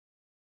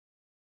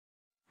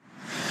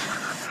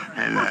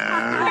Hello.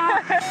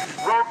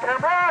 Roll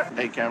camera.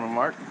 Hey, camera,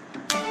 Mark.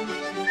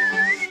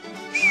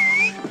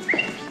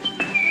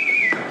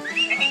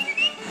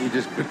 You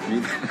just put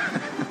me.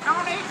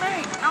 Don't eat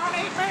me. Don't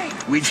eat me.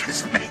 We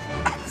just met.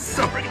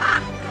 Sorry.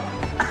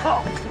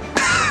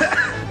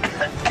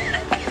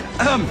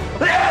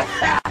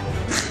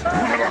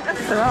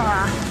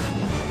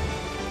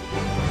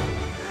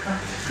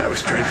 That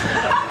was dreadful.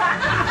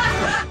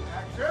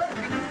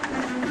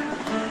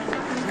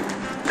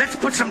 Let's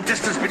put some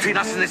distance between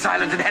us and this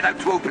island and head out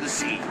to open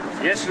sea.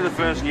 Yes to the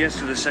first and yes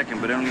to the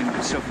second, but only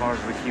so far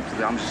as we keep to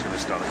the... I'm just going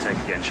to start a take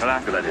again. Shall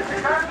I? Good idea.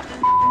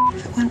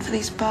 If it weren't for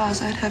these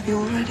bars, I'd have you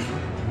already.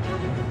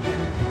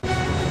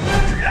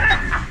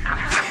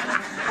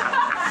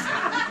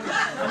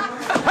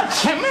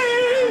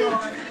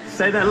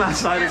 Say that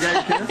last line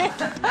again, kid.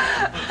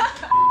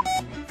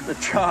 The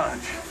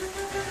charge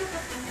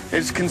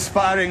is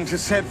conspiring to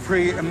set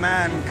free a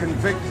man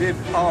convicted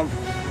of...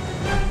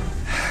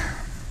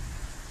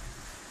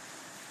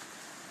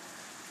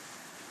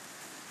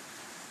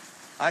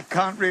 I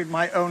can't read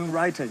my own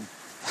writing.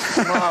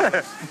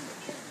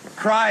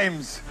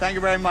 Crimes. Thank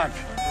you very much.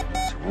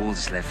 So all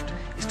that's left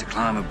is to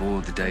climb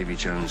aboard the Davy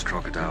Jones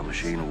crocodile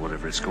machine or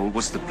whatever it's called.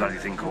 What's the bloody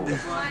thing called?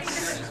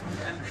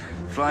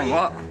 Flying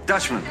what?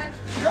 Dutchman.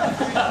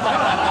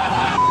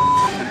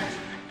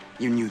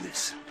 You knew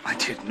this. I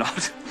did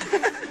not.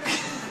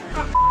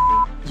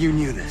 You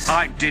knew this.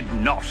 I did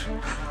not.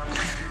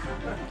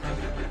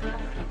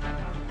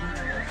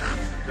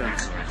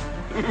 Thanks.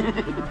 A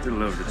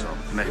little over the top,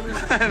 maybe.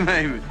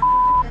 Maybe.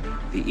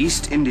 The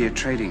East India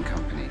Trading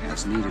Company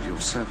has need of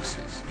your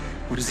services.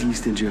 What is the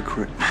East India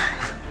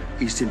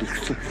East India...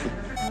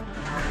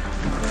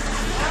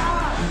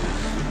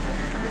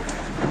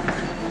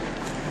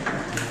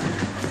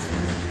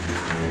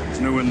 There's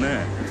no one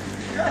there.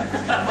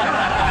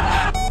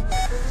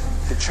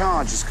 The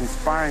charge is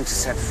conspiring to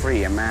set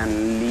free a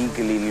man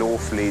legally,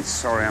 lawfully...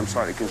 Sorry, I'm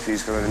slightly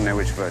confused because I didn't know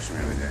which version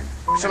we were doing.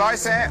 Shall I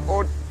say it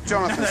or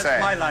Jonathan say it?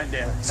 That's my line,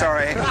 dear.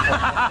 Sorry.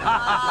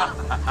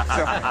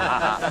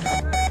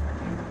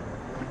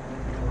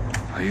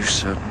 Are you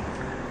certain?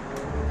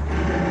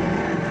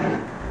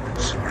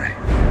 Sorry.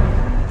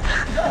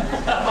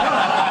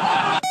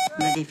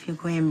 But if you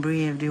go and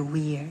brave the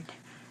weird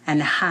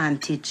and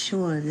haunt it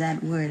sure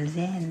that world's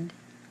end,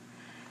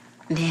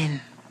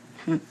 then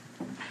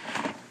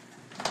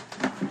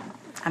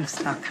I'm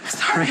stuck. I'm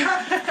sorry.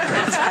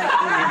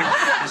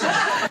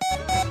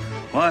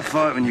 Why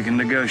fight when you can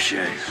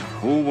negotiate?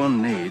 All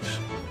one needs.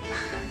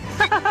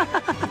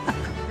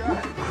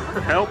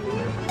 Help?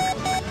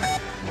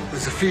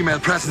 There's a female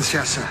presence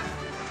here, sir.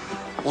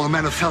 All the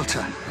men have felt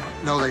her.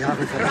 No, they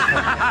haven't felt her.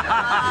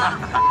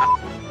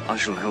 I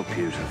shall help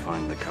you to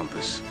find the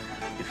compass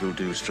if you'll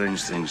do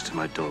strange things to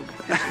my dog.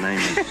 His name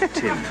is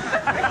Tim.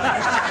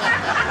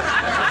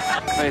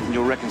 Faith in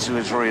your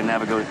reconciliatory and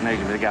navigate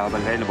negative.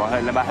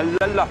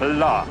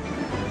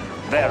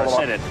 There, I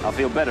said it. I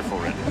feel better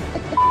for it.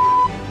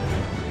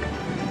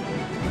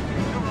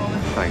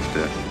 Thanks,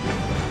 dear.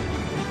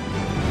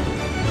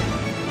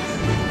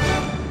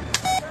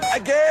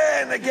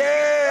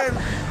 Again!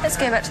 Let's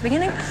go back to the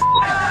beginning.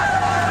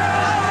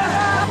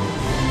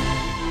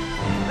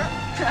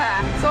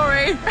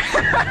 Sorry.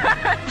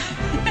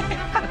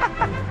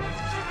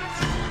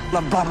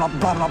 Blah, blah, blah,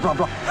 blah, blah, blah,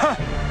 blah.